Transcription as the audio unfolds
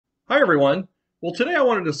Hi, everyone. Well, today I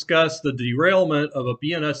want to discuss the derailment of a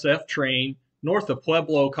BNSF train north of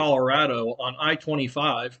Pueblo, Colorado on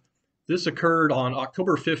I-25. This occurred on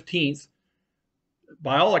October 15th.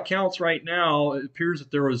 By all accounts right now, it appears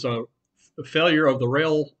that there was a failure of the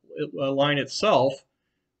rail line itself,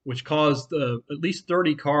 which caused at least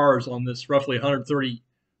 30 cars on this roughly 130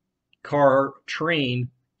 car train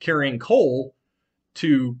carrying coal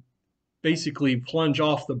to basically plunge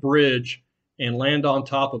off the bridge and land on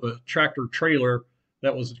top of a tractor trailer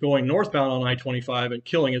that was going northbound on I-25 and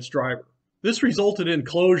killing its driver. This resulted in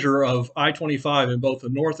closure of I-25 in both the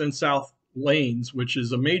north and south lanes, which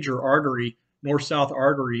is a major artery, north-south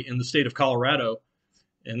artery in the state of Colorado.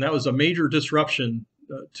 And that was a major disruption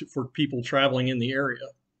for people traveling in the area.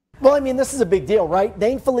 Well, I mean, this is a big deal, right?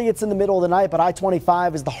 Thankfully, it's in the middle of the night, but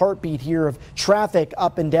I-25 is the heartbeat here of traffic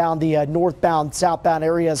up and down the northbound, southbound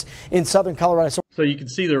areas in southern Colorado. So you can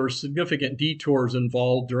see there were significant detours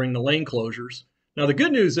involved during the lane closures. Now, the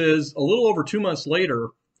good news is a little over 2 months later,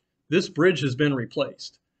 this bridge has been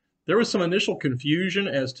replaced. There was some initial confusion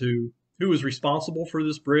as to who was responsible for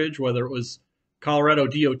this bridge, whether it was Colorado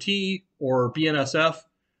DOT or BNSF.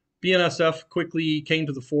 BNSF quickly came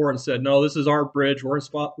to the fore and said, no, this is our bridge. We're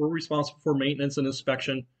responsible for maintenance and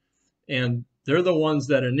inspection. And they're the ones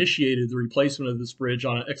that initiated the replacement of this bridge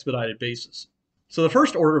on an expedited basis. So the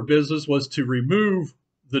first order of business was to remove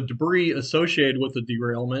the debris associated with the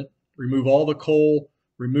derailment, remove all the coal,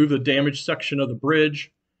 remove the damaged section of the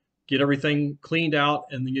bridge, get everything cleaned out,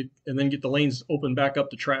 and then get the lanes opened back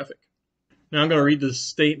up to traffic. Now I'm going to read this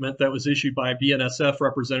statement that was issued by BNSF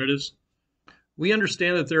representatives. We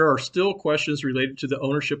understand that there are still questions related to the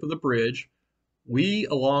ownership of the bridge. We,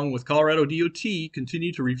 along with Colorado DOT,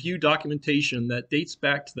 continue to review documentation that dates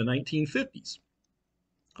back to the 1950s.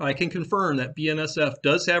 I can confirm that BNSF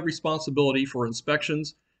does have responsibility for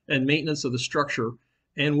inspections and maintenance of the structure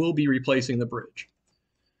and will be replacing the bridge.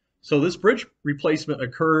 So this bridge replacement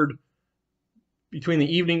occurred between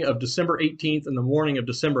the evening of December 18th and the morning of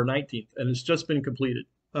December 19th, and it's just been completed.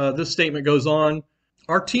 This statement goes on.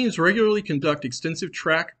 Our teams regularly conduct extensive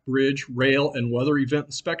track, bridge, rail, and weather event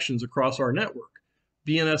inspections across our network.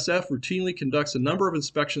 BNSF routinely conducts a number of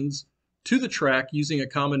inspections to the track using a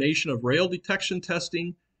combination of rail detection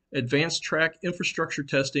testing, advanced track infrastructure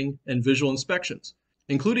testing, and visual inspections,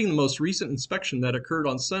 including the most recent inspection that occurred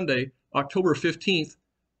on Sunday, October 15th,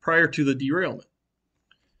 prior to the derailment.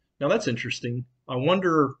 Now that's interesting. I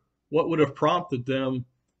wonder what would have prompted them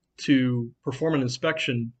to perform an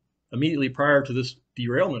inspection immediately prior to this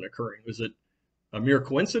derailment occurring. Was it a mere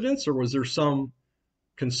coincidence, or was there some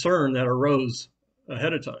concern that arose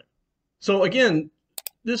ahead of time? So again,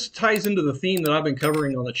 this ties into the theme that I've been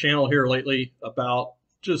covering on the channel here lately about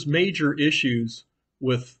just major issues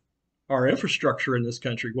with our infrastructure in this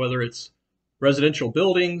country, whether it's residential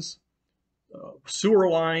buildings, sewer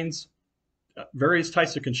lines, various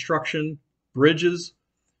types of construction, bridges.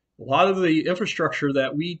 A lot of the infrastructure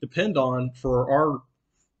that we depend on for our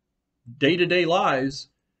day-to-day lives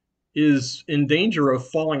is in danger of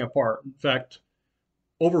falling apart. In fact,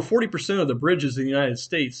 over 40% of the bridges in the United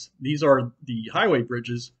States, these are the highway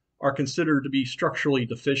bridges, are considered to be structurally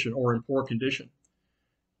deficient or in poor condition.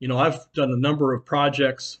 You know, I've done a number of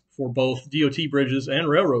projects for both DOT bridges and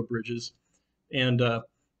railroad bridges. And,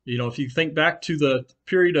 you know, if you think back to the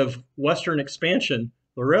period of Western expansion,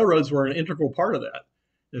 the railroads were an integral part of that.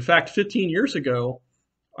 In fact, 15 years ago,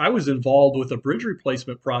 I was involved with a bridge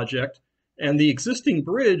replacement project, and the existing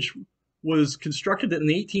bridge was constructed in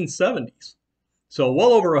the 1870s. So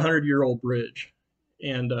well over a 100-year-old bridge.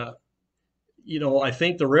 And, you know, I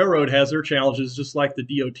think the railroad has their challenges just like the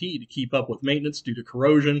DOT to keep up with maintenance due to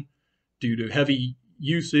corrosion, due to heavy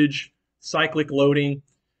usage, cyclic loading.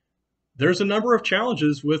 There's a number of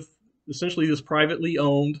challenges with essentially this privately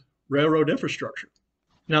owned railroad infrastructure.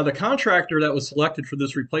 Now, the contractor that was selected for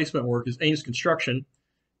this replacement work is Ames Construction.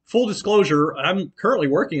 Full disclosure, I'm currently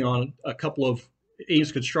working on a couple of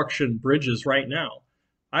Ames Construction bridges right now.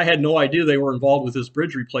 I had no idea they were involved with this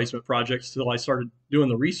bridge replacement project until I started doing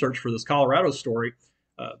the research for this Colorado story.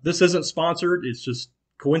 This isn't sponsored, it's just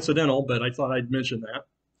coincidental, but I thought I'd mention that.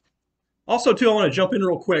 Also, too, I want to jump in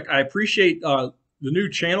real quick. I appreciate the new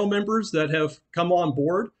channel members that have come on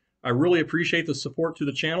board. I really appreciate the support to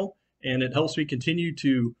the channel, and it helps me continue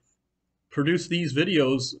to produce these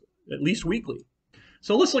videos at least weekly.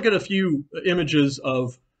 So let's look at a few images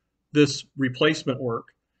of this replacement work.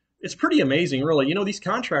 It's pretty amazing, really. You know, these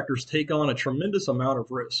contractors take on a tremendous amount of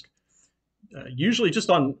risk. Usually just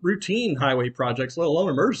on routine highway projects, let alone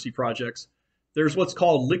emergency projects, there's what's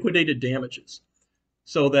called liquidated damages,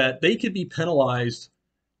 so that they could be penalized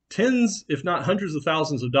tens, if not hundreds of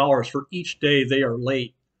thousands of dollars for each day they are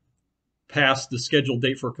late past the scheduled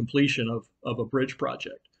date for completion of a bridge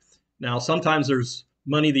project. Now, sometimes there's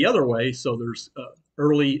money the other way, so there's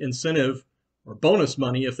early incentive or bonus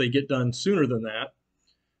money if they get done sooner than that.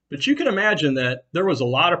 But you can imagine that there was a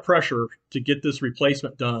lot of pressure to get this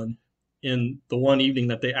replacement done in the one evening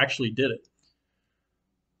that they actually did it.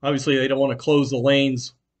 Obviously, they don't want to close the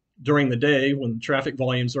lanes during the day when traffic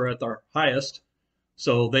volumes are at their highest.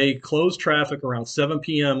 So they closed traffic around 7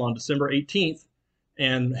 p.m. on December 18th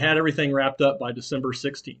and had everything wrapped up by December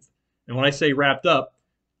 16th. And when I say wrapped up,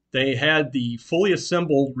 they had the fully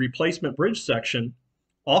assembled replacement bridge section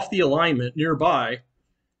off the alignment nearby.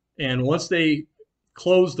 And once they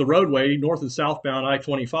closed the roadway north and southbound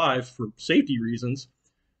I-25 for safety reasons,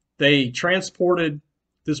 they transported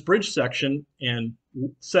this bridge section and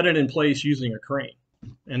set it in place using a crane.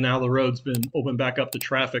 And now the road's been opened back up to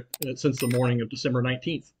traffic since the morning of December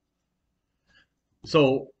 19th.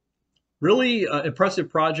 So really impressive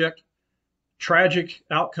project, tragic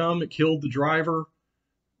outcome. It killed the driver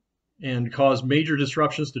and caused major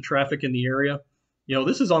disruptions to traffic in the area. You know,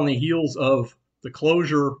 this is on the heels of the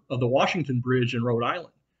closure of the Washington Bridge in Rhode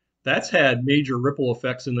Island. That's had major ripple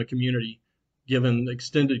effects in the community, given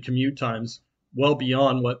extended commute times well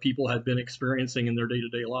beyond what people had been experiencing in their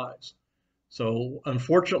day-to-day lives. So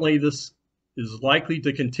unfortunately, this is likely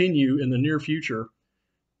to continue in the near future.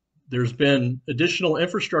 There's been additional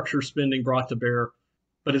infrastructure spending brought to bear,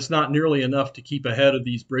 but it's not nearly enough to keep ahead of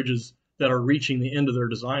these bridges that are reaching the end of their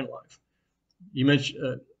design life. You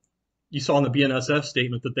mentioned, you saw in the BNSF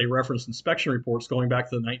statement that they referenced inspection reports going back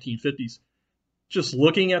to the 1950s. Just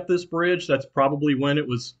looking at this bridge, that's probably when it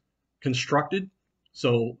was constructed.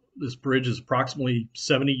 So this bridge is approximately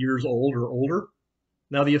 70 years old or older.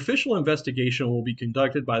 Now, the official investigation will be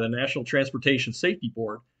conducted by the National Transportation Safety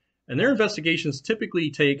Board, and their investigations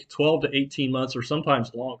typically take 12 to 18 months or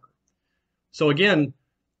sometimes longer. So again,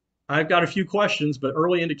 I've got a few questions, but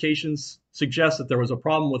early indications suggest that there was a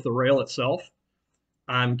problem with the rail itself.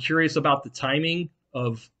 I'm curious about the timing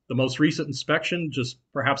of the most recent inspection, just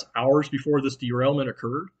perhaps hours before this derailment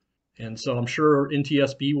occurred. And so I'm sure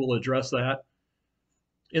NTSB will address that.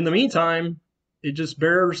 In the meantime, it just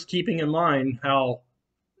bears keeping in mind how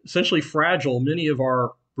essentially fragile many of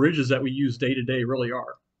our bridges that we use day to day really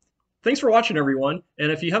are. Thanks for watching, everyone.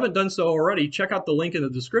 And if you haven't done so already, check out the link in the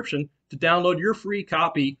description to download your free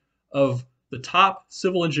copy of the top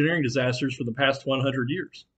civil engineering disasters for the past 100 years.